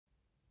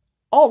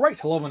All right,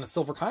 hello, I'm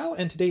silverkyle,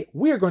 and today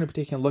we are going to be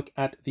taking a look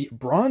at the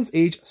Bronze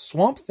Age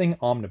Swamp Thing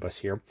Omnibus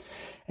here.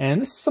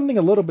 And this is something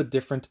a little bit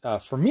different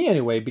for me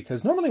anyway,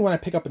 because normally when I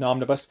pick up an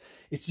omnibus,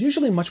 it's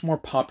usually much more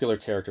popular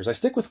characters. I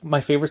stick with my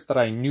favorites that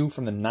I knew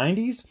from the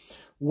 90s,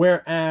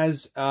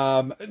 whereas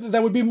that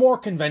would be more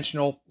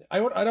conventional. I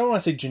don't want to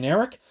say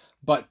generic,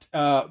 but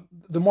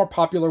the more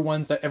popular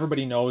ones that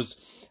everybody knows,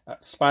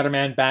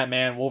 Spider-Man,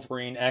 Batman,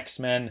 Wolverine,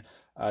 X-Men,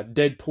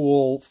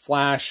 Deadpool,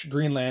 Flash,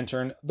 Green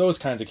Lantern, those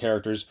kinds of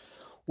characters.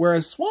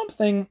 Whereas Swamp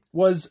Thing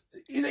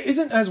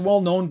isn't as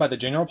well known by the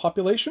general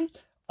population.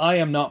 I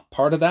am not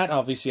part of that.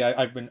 Obviously,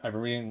 I've been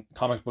reading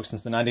comic books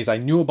since the 90s. I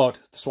knew about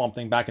the Swamp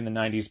Thing back in the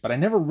 90s, but I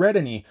never read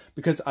any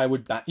because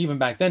even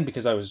back then,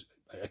 because I was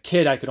a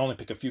kid, I could only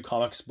pick a few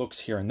comics books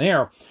here and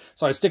there.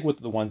 So I stick with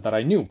the ones that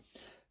I knew.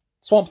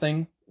 Swamp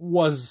Thing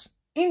was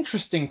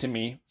interesting to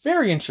me,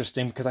 very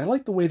interesting, because I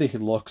like the way that he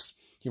looks.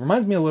 He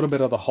reminds me a little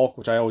bit of the Hulk,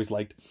 which I always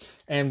liked.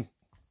 And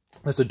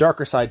there's a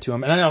darker side to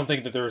him. And I don't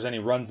think that there was any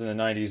runs in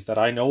the 90s that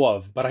I know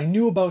of, but I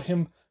knew about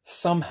him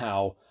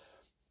somehow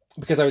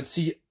because I would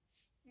see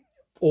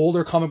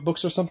older comic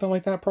books or something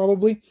like that,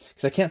 probably.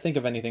 Because I can't think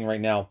of anything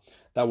right now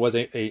that was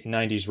a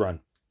 90s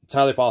run. It's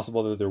highly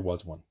possible that there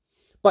was one.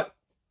 But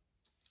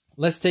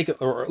let's take it,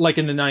 or like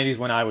in the 90s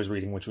when I was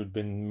reading, which would have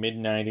been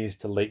mid-90s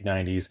to late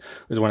 90s,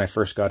 was when I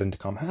first got into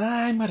comics.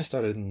 I might have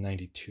started in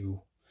 92.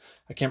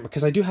 I can't,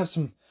 because I do have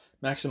some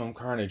Maximum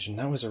Carnage, and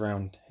that was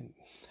around...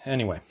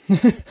 Anyway,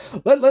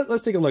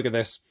 let's take a look at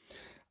this.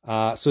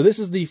 So this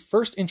is the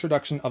first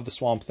introduction of the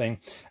Swamp Thing.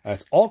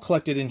 It's all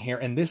collected in here,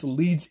 and this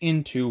leads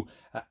into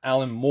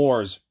Alan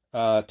Moore's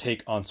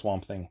take on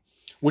Swamp Thing,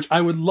 which I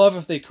would love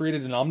if they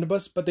created an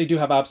omnibus, but they do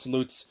have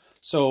absolutes.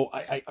 So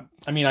I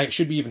mean, I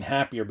should be even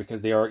happier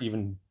because they are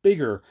even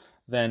bigger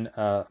than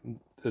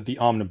the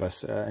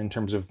omnibus in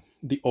terms of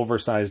the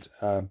oversized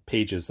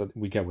pages that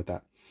we get with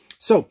that.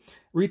 So,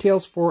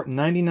 retails for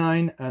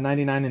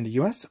 $99.99 in the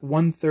US,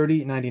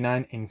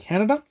 $130.99 in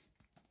Canada.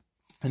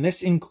 And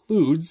this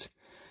includes,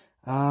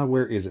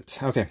 where is it?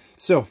 Okay,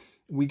 so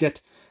we get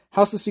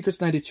House of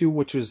Secrets 92,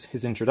 which was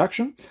his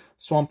introduction,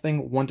 Swamp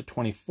Thing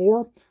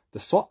 1-24,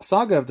 the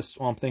Saga of the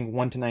Swamp Thing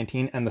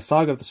 1-19, and the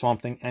Saga of the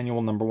Swamp Thing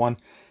Annual #1,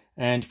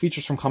 and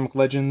features from Comic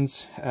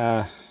Legends,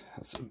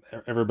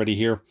 everybody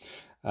here,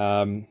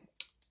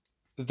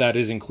 that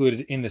is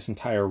included in this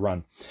entire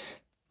run.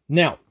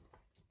 Now,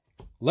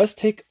 let's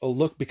take a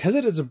look, because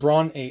it is a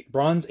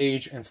Bronze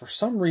Age, and for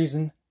some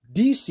reason,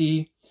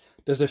 DC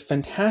does a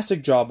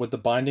fantastic job with the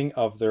binding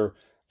of their,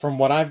 from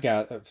what I've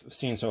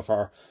seen so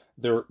far,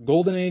 their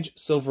Golden Age,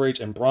 Silver Age,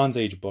 and Bronze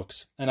Age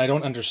books. And I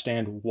don't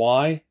understand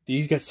why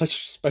these get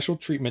such special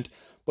treatment,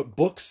 but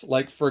books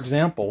like, for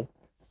example,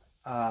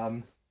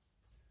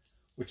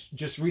 which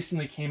just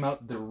recently came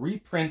out, the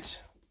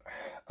reprint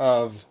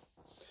of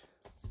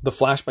The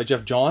Flash by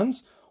Jeff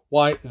Johns,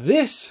 why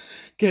this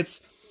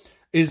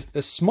is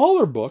a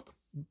smaller book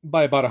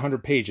by about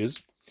 100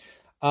 pages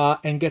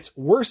and gets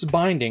worse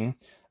binding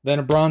than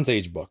a Bronze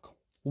Age book.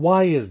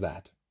 Why is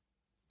that?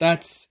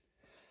 That's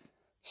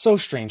so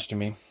strange to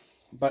me.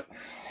 But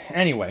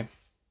anyway,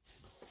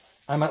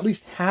 I'm at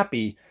least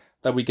happy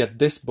that we get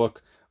this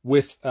book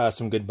with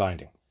some good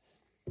binding.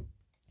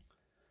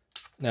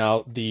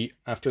 Now,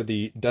 after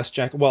the dust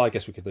jacket, well, I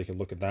guess we could take a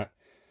look at that.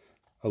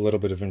 A little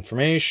bit of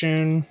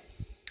information.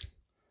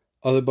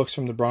 Other books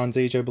from the Bronze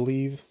Age, I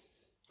believe.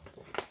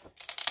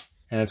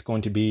 And it's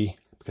going to be,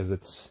 because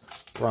it's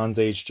Bronze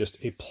Age, just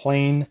a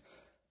plain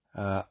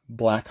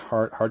black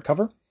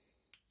hardcover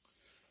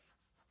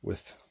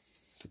with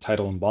the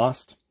title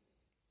embossed.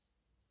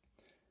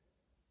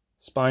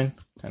 Spine,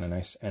 kind of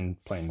nice,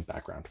 and plain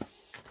background.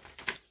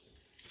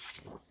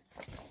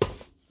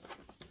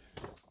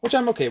 Which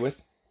I'm okay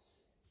with.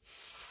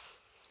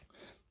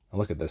 Now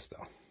look at this,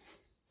 though.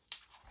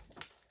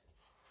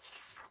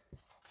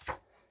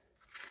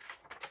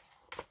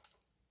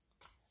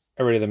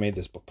 Everybody that made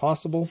this book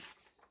possible.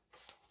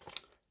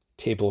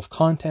 Table of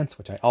contents,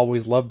 which I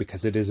always love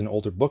because it is an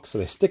older book, so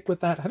they stick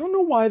with that. I don't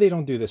know why they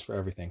don't do this for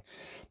everything,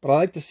 but I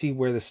like to see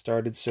where this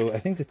started. So I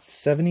think it's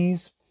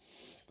 70s,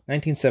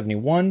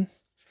 1971,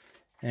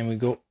 and we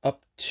go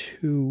up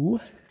to,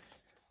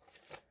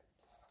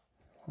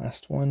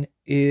 last one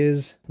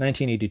is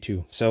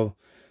 1982. So,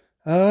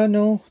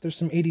 no, there's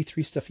some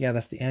 83 stuff. Yeah,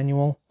 that's the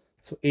annual.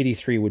 So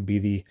 83 would be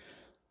the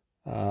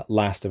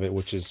last of it,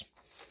 which is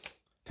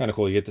kind of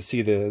cool. You get to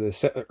see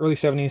the early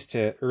 70s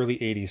to early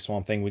 80s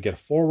Swamp Thing. We get a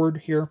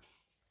forward here.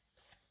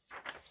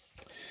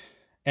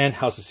 And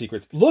House of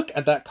Secrets. Look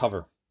at that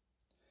cover.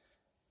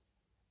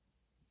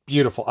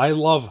 Beautiful. I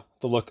love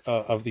the look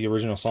of the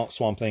original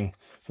Swamp Thing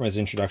from his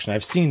introduction.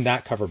 I've seen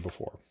that cover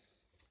before.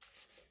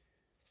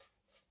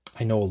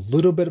 I know a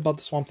little bit about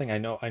the Swamp Thing. I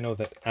know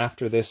that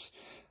after this,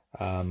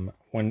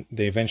 when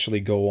they eventually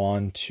go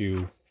on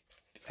to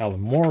the Alan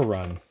Moore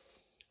run,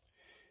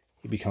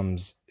 he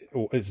becomes...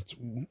 It's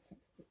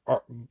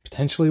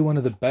potentially one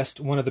of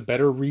the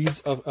better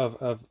reads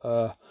of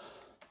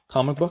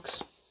comic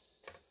books,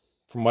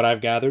 from what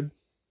I've gathered.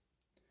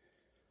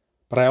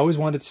 But I always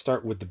wanted to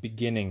start with the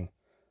beginning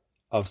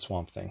of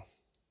Swamp Thing.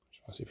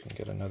 I'll see if we can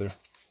get another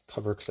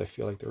cover, because I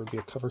feel like there would be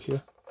a cover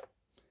here.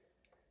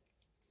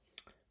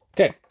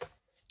 Okay,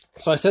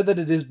 so I said that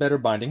it is better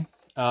binding,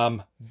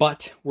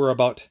 but we're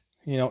about,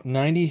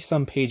 90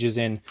 some pages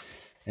in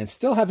and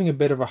still having a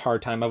bit of a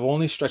hard time. I've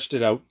only stretched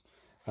it out.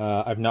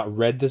 I've not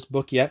read this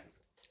book yet,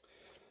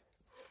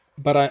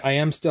 but I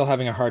am still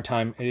having a hard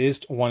time. It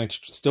is wanting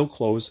to still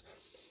close,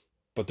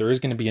 but there is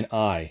going to be an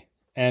eye.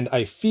 And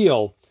I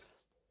feel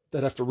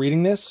that after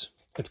reading this,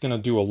 it's going to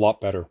do a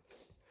lot better.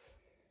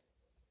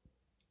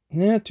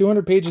 Yeah,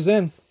 200 pages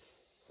in,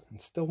 and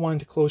still wanting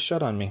to close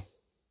shut on me.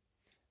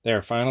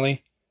 There,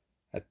 finally,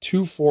 at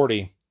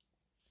 240,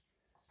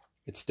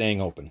 it's staying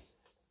open.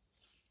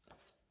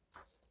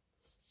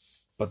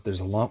 But there's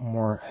a lot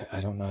more.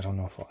 I don't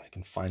know if I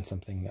can find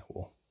something that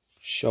will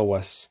show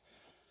us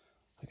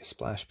like a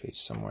splash page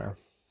somewhere.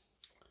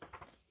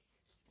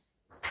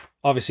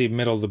 Obviously,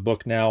 middle of the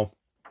book now,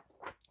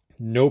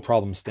 no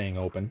problem staying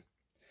open.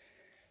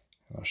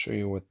 I'll show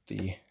you what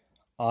the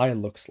eye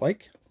looks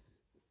like.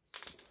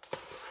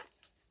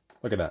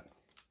 Look at that.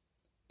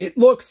 It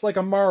looks like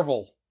a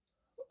Marvel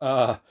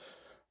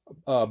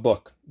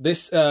book.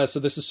 So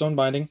this is sewn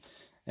binding,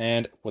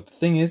 and what the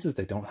thing is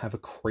they don't have a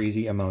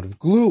crazy amount of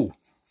glue.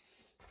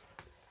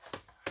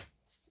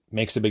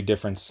 Makes a big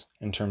difference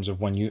in terms of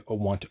when you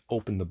want to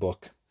open the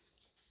book.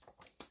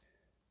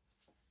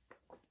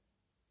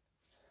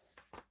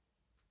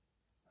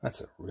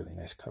 That's a really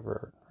nice cover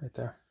art right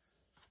there.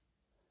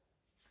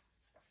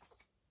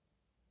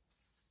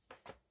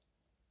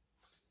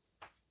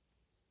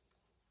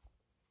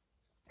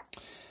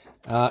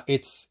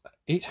 It's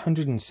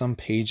 800 and some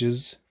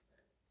pages,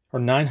 or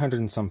 900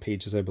 and some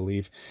pages, I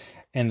believe.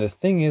 And the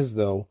thing is,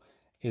 though,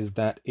 is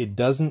that it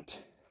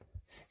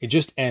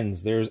just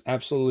ends. There's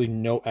absolutely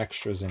no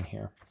extras in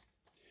here.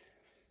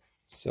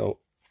 So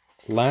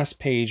last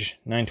page,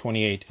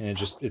 928,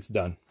 and it's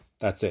done.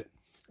 That's it.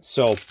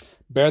 So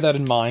bear that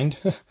in mind.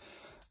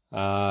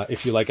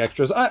 If you like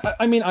extras.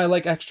 I mean, I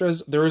like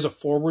extras. There is a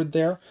forward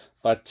there,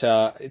 but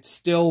it's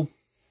still...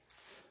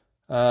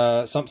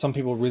 some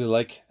people really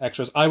like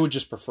extras. I would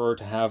just prefer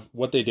to have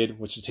what they did,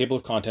 which is a table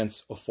of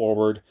contents, a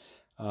forward,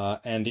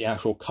 and the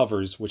actual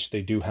covers, which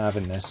they do have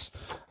in this,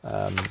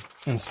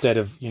 instead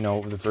of,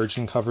 the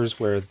virgin covers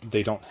where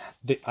they don't.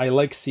 I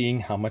like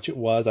seeing how much it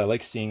was. I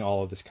like seeing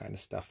all of this kind of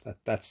stuff.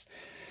 That's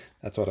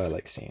what I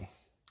like seeing.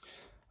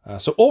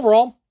 So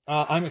overall,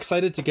 I'm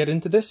excited to get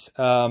into this.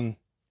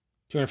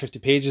 250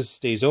 pages,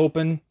 stays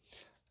open.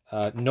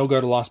 No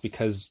go to loss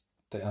because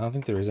I don't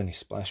think there is any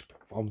splash.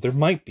 Well, there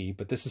might be,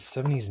 but this is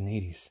 70s and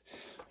 80s.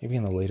 Maybe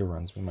in the later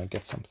runs we might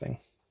get something.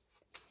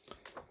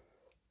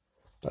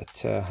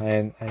 But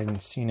I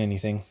hadn't seen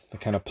anything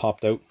that kind of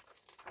popped out.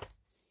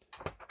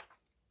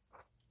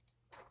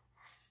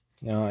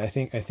 No, I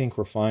think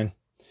we're fine.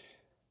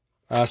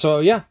 So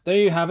yeah, there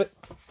you have it.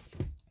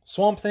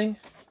 Swamp Thing,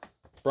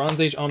 Bronze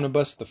Age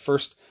Omnibus, the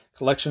first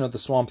collection of the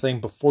Swamp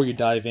Thing before you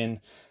dive in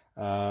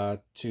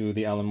to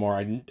the Alan Moore.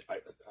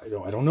 I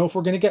don't know if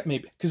we're going to get,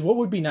 maybe, because what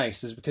would be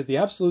nice is, because the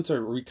absolutes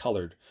are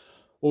recolored,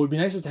 what would be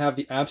nice is to have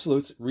the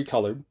absolutes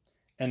recolored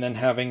and then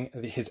having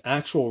his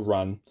actual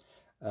run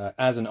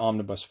as an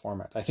omnibus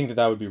format. I think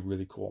that would be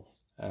really cool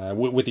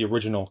with the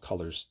original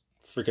colors.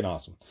 Freaking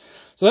awesome.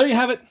 So there you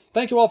have it.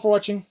 Thank you all for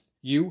watching.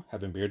 You have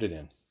been bearded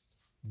in.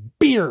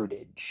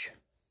 Beardage.